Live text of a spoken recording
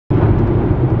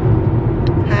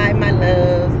Hi my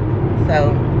loves.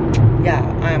 So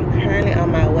y'all, I'm currently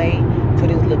on my way to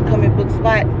this little comic book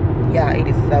spot. Y'all, it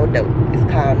is so dope.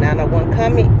 It's called 901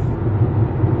 Comics.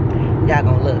 Y'all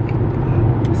gonna love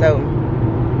it. So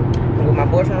I'm with my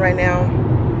boyfriend right now.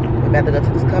 We're about to go to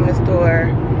this comic store,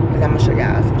 and I'm gonna show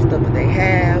y'all some stuff that they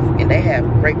have, and they have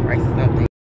great prices on things.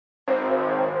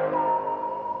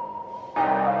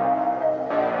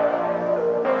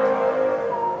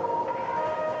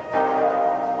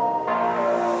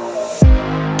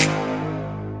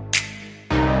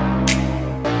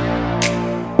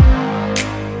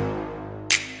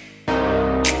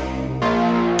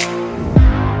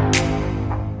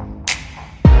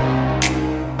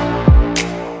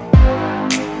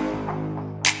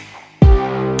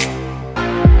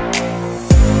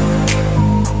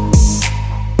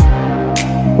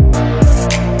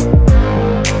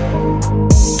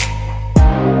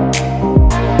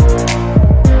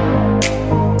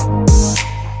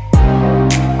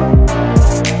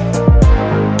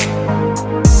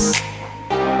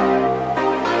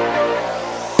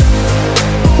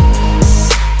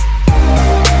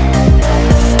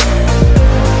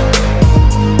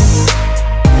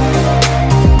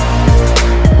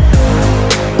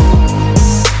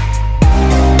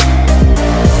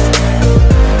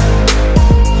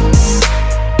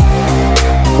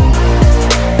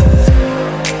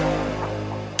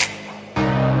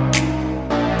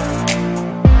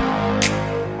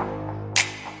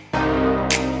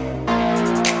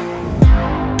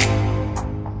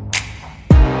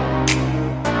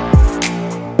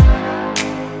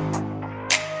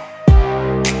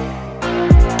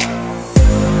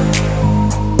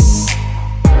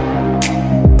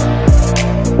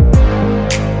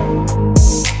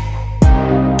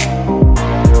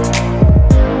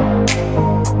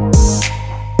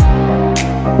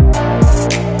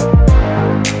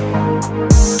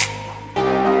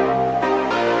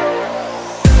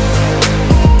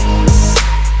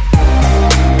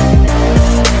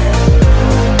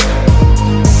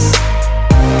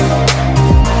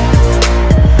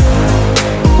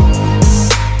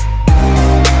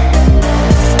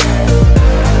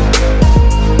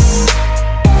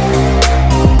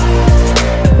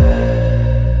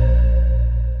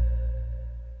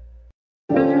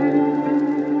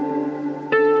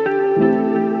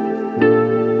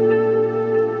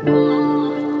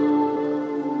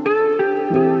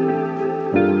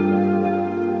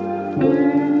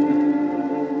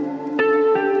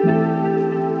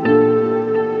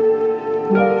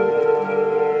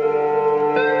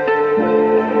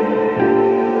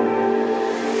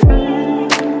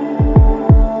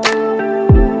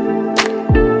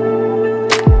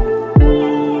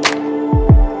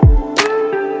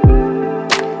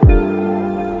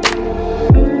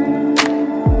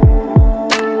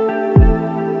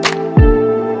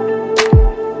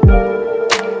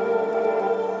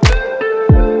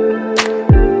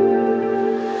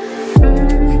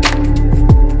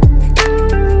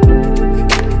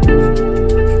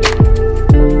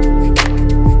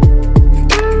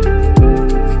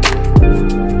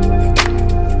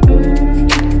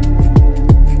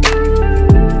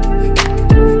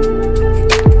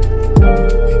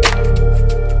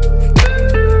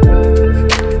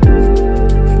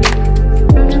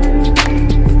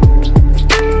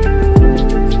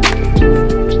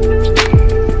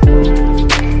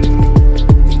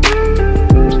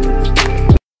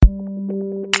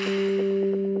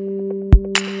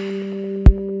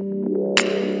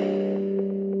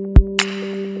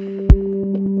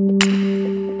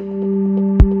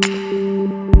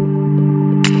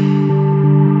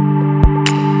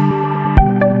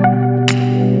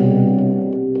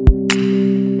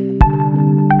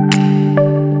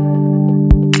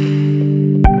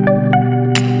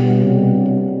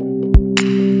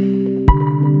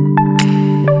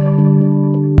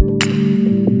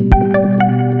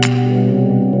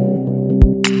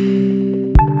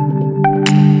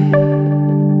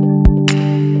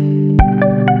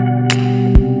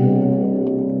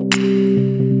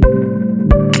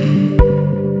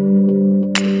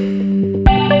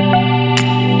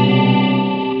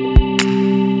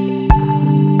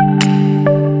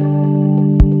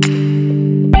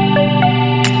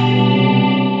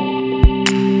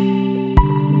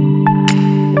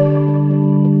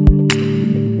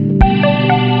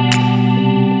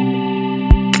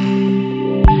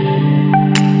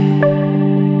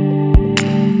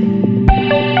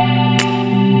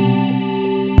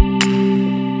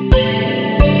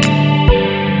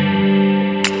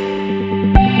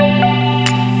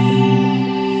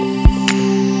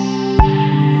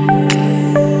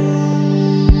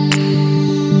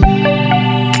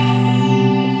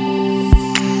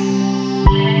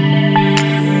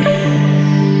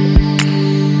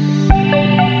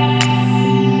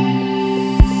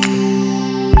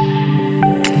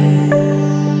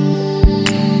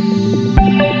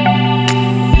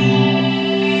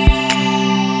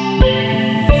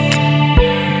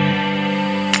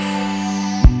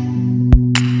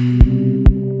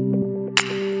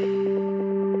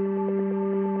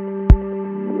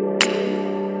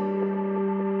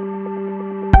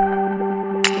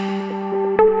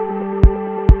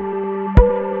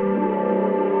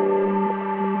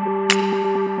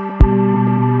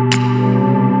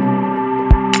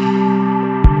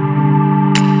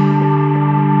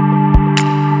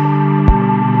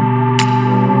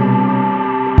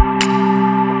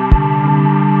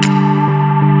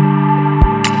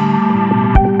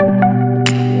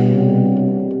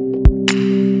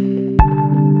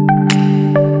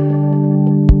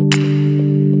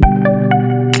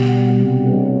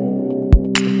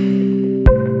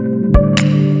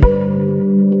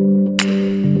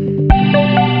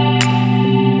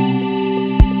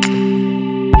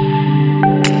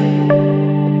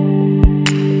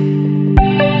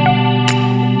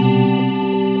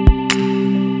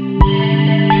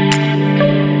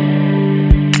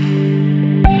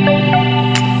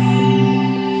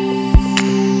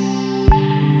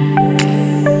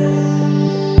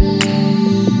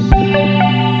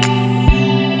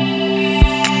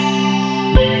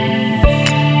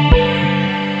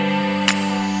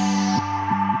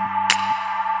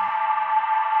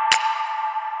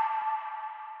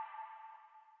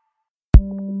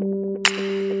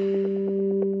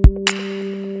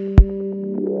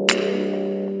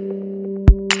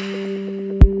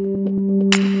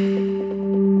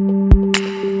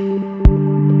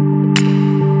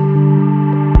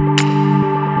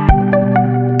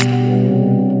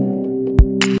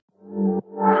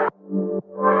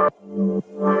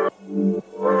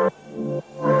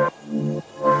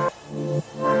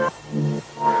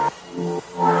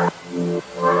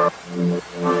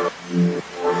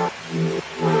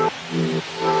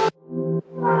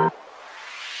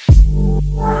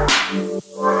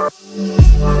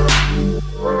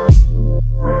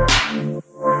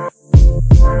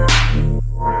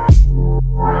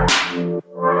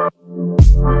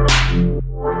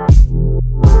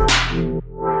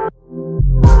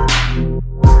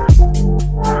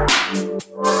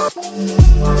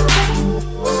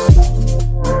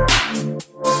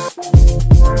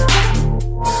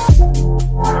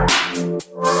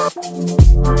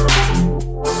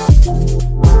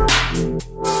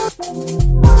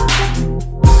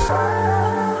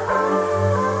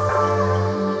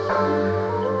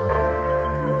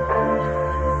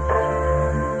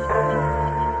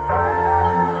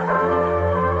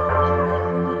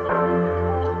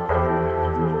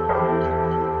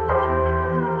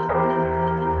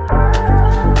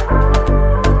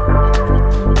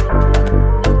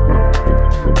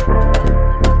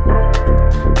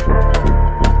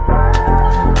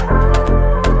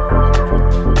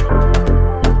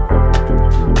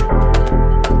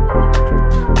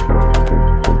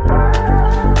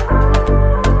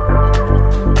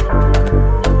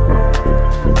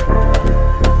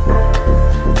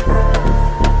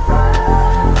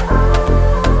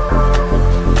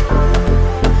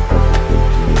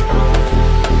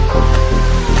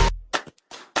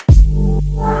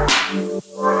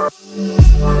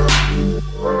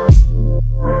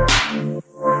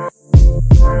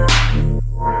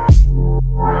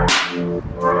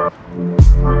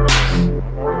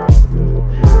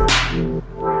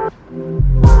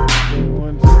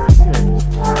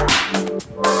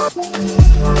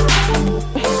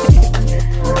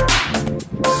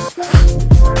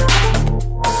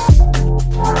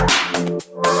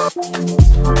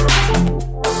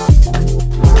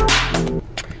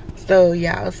 So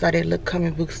y'all saw that little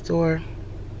comic book store.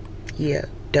 Yeah,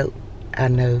 dope, I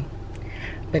know.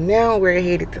 But now we're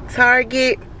headed to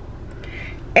Target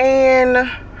and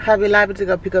Hobby Lobby to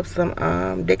go pick up some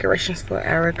decorations for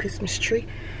our Christmas tree,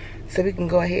 so we can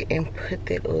go ahead and put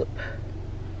that up.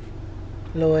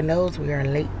 Lord knows we are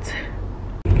late.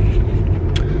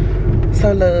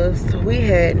 So loves, we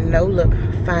had no luck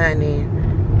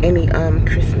finding any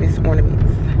Christmas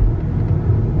ornaments.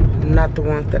 Not the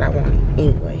ones that I wanted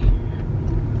anyway.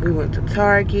 We went to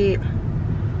Target.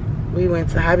 We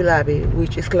went to Hobby Lobby,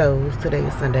 which is closed. Today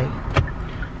is Sunday.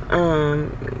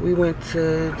 We went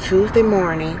to Tuesday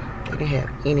morning. They didn't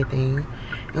have anything.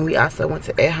 And we also went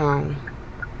to At Home.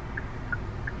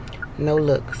 No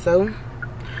luck. So I'm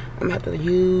gonna have to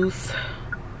use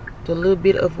the little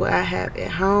bit of what I have at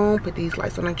home, put these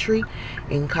lights on the tree,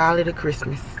 and call it a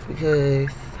Christmas. Because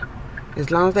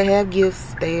as long as they have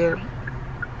gifts there,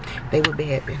 they will be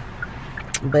happy.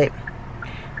 But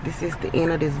this is the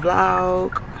end of this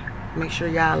vlog. Make sure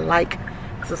y'all like,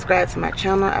 subscribe to my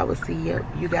channel. I will see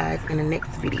you guys in the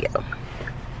next video.